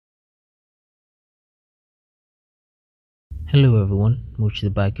Hello everyone, Mouch the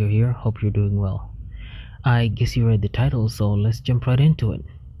biker here, hope you're doing well. I guess you read the title, so let's jump right into it.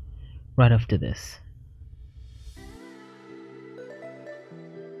 Right after this.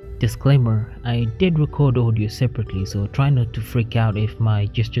 Disclaimer, I did record audio separately, so try not to freak out if my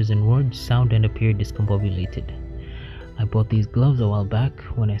gestures and words sound and appear discombobulated. I bought these gloves a while back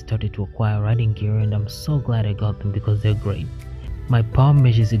when I started to acquire riding gear, and I'm so glad I got them because they're great. My palm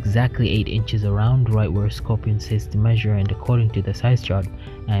measures exactly 8 inches around, right where Scorpion says to measure, and according to the size chart,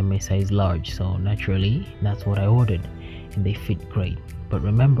 I am a size large, so naturally, that's what I ordered, and they fit great. But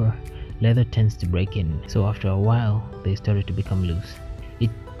remember, leather tends to break in, so after a while, they started to become loose.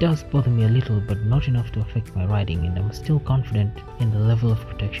 It does bother me a little, but not enough to affect my riding, and I'm still confident in the level of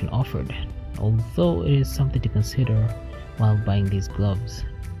protection offered, although it is something to consider while buying these gloves.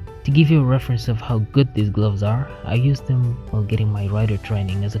 To give you a reference of how good these gloves are, I used them while getting my rider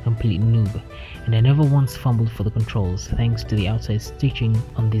training as a complete noob, and I never once fumbled for the controls thanks to the outside stitching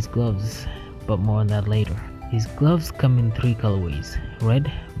on these gloves, but more on that later. These gloves come in 3 colorways,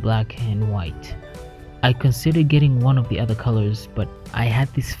 red, black and white. I considered getting one of the other colors, but I had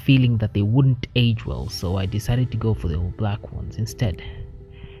this feeling that they wouldn't age well, so I decided to go for the all black ones instead.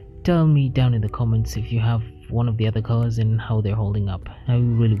 Tell me down in the comments if you have one of the other colors and how they're holding up. I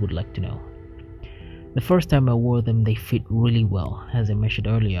really would like to know. The first time I wore them, they fit really well, as I mentioned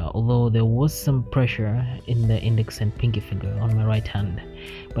earlier, although there was some pressure in the index and pinky finger on my right hand,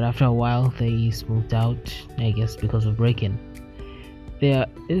 but after a while they smoothed out, I guess because of break-in. There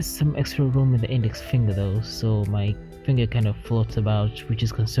is some extra room in the index finger though, so my finger kind of floats about, which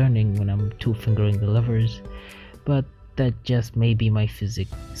is concerning when I'm two fingering the levers, but that just may be my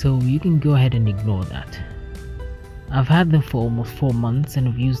physics, so you can go ahead and ignore that. I've had them for almost 4 months and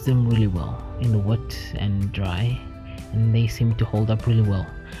I've used them really well in the wet and dry, and they seem to hold up really well.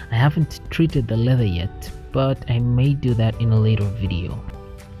 I haven't treated the leather yet, but I may do that in a later video.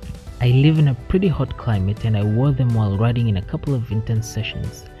 I live in a pretty hot climate and I wore them while riding in a couple of intense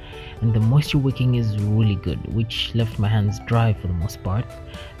sessions, and the moisture wicking is really good, which left my hands dry for the most part.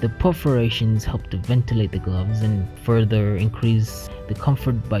 The perforations help to ventilate the gloves and further increase the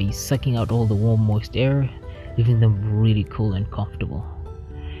comfort by sucking out all the warm moist air, leaving them really cool and comfortable.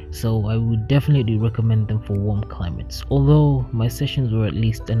 So I would definitely recommend them for warm climates, although my sessions were at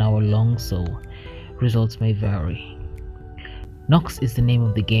least an hour long, so results may vary. Knox is the name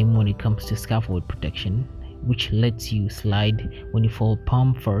of the game when it comes to scaffold protection, which lets you slide when you fall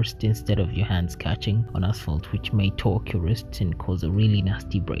palm first instead of your hands catching on asphalt, which may torque your wrists and cause a really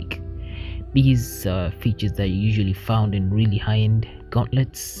nasty break. These are features that are usually found in really high-end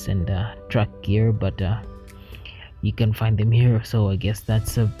gauntlets and track gear, but you can find them here, so I guess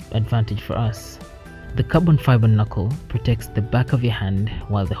that's an advantage for us. The carbon fiber knuckle protects the back of your hand,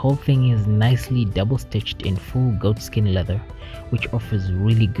 while the whole thing is nicely double stitched in full goatskin leather, which offers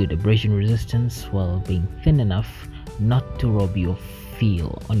really good abrasion resistance while being thin enough not to rob you of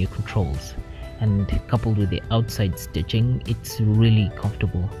feel on your controls. And coupled with the outside stitching, it's really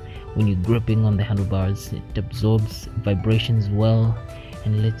comfortable. When you're gripping on the handlebars, it absorbs vibrations well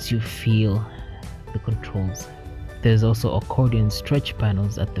and lets you feel the controls. There's also accordion stretch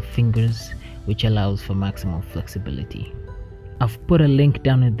panels at the fingers, which allows for maximum flexibility. I've put a link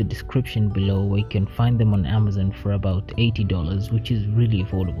down in the description below where you can find them on Amazon for about $80, which is really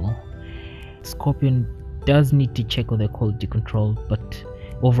affordable. Scorpion does need to check on their quality control, but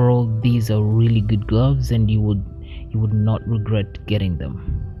overall these are really good gloves and you would not regret getting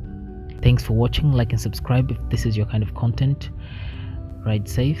them. Thanks for watching. Like and subscribe if this is your kind of content. Ride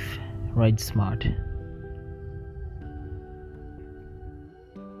safe, ride smart.